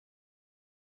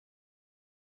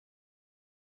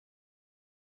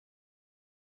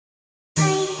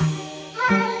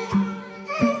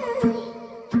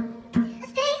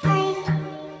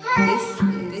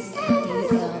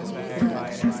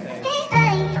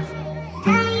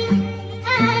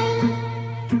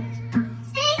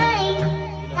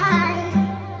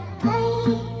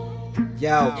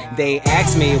Yo, they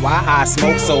ask me why I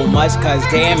smoke so much, cause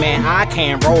damn man, I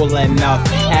can't roll enough.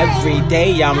 Every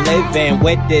day I'm living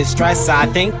with this stress, I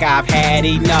think I've had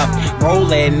enough.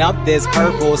 Rolling up this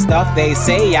purple stuff, they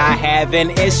say I have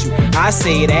an issue. I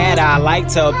say that I like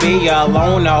to be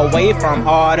alone, away from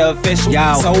artificial,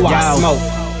 so I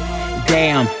smoke.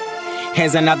 Damn.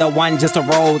 Here's another one just to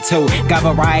roll to. Got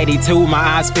variety too, my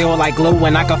eyes feel like glue.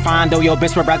 And I can find though your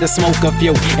bitch would rather smoke a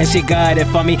few. And she got it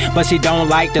for me, but she don't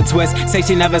like the twist. Say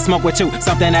she never smoked with you,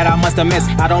 something that I must have missed.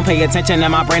 I don't pay attention and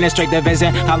my brain is straight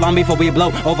division. How long before we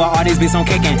blow over all these beats I'm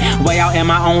kicking? Way out in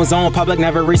my own zone, public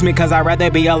never reach me cause I'd rather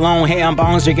be alone. Hitting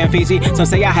bones, drinking Fiji. Some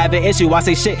say I have an issue, I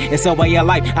say shit, it's a way of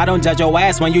life. I don't judge your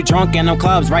ass when you drunk in them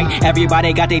clubs, right?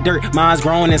 Everybody got their dirt, mine's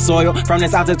grown in soil. From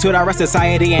this altitude, our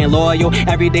society ain't loyal.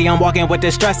 Every day I'm walking with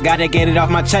the stress, gotta get it off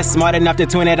my chest, smart enough to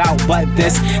tune it out. But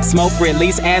this smoke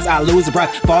release as I lose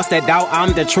breath. False to doubt,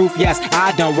 I'm the truth, yes.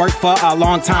 I done worked for a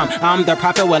long time. I'm the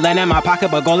prophet with land in my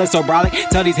pocket, but goal is so brolic.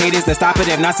 Tell these haters to stop it,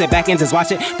 if not sit back and just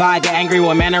watch it. If I get angry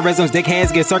with mannerisms,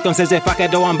 dickheads get circumcision. Fuck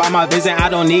it though, I'm by my vision, I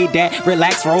don't need that.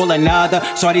 Relax, roll another.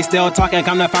 Shorty still talking,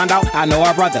 come to find out, I know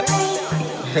her brother.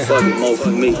 Fuck it, more for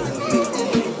me.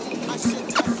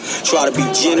 Try to be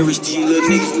generous to you little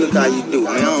niggas, look how you do.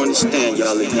 Man, I don't understand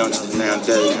y'all little youngsters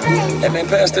nowadays. Hey man,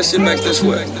 pass that shit back this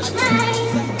way.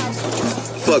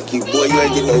 Fuck you, boy, you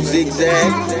ain't get no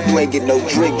zigzag, you ain't get no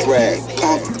drink drag.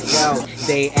 Yo,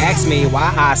 they ask me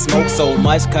why I smoke so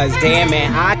much, cause damn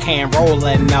man, I can't roll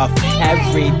enough.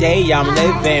 Every day I'm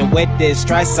living with this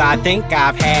stress, I think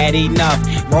I've had enough.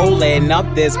 Rolling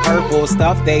up this purple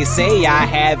stuff, they say I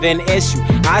have an issue.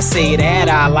 I say that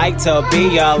I like to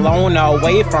be alone,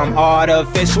 away from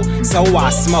artificial, so I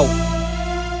smoke.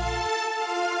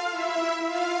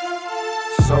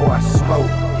 So I smoke.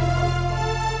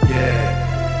 Yeah.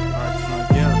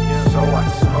 So I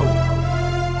smoke.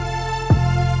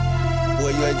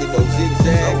 Boy, you ain't get no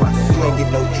zigzag, you ain't get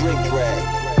no drink drag.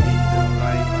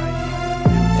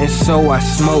 And so I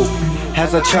smoke.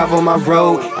 As I travel my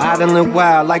road, idling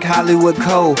wild like Hollywood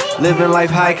Code. Living life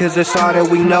high cause it's all that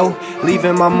we know.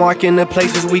 Leaving my mark in the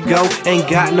places we go. Ain't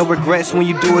got no regrets when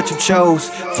you do what you chose.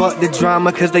 Fuck the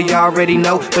drama cause they already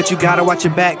know. But you gotta watch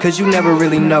your back cause you never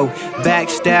really know.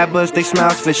 Backstabbers, they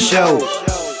smiles for show.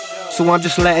 So I'm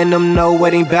just letting them know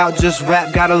what ain't about just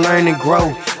rap, gotta learn and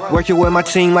grow. Working with my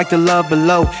team like the love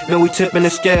below. Man, we tipping the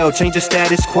scale, change the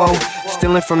status quo.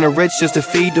 Stealing from the rich just to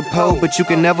feed the poor. But you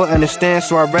can never understand,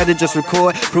 so I'd rather just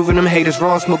record. Proving them haters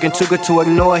wrong, smoking too good to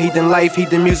ignore. Heathen life,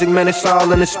 heathen music, man, it's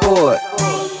all in the sport.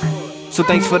 So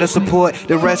thanks for the support,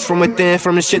 the rest from within,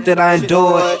 from the shit that I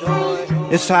endured.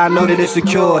 It's how I know that it's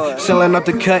secure. Selling up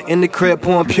the cut in the crib,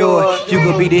 pouring pure. You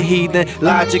could be the heathen,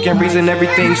 logic and reason,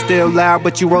 everything's still loud,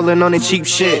 but you rolling on the cheap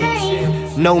shit.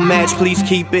 No match, please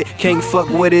keep it. Can't fuck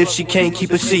with it if she can't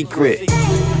keep a secret.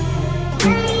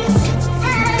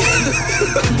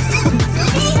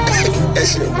 That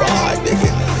shit raw,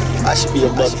 nigga. I should be a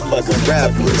motherfucking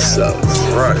rapper or something.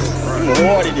 Right. I'm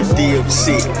harder than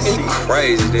DMC. You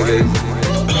crazy, nigga.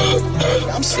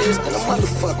 I'm serious than a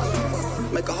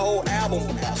motherfucker. Make a whole album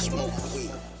about smoke.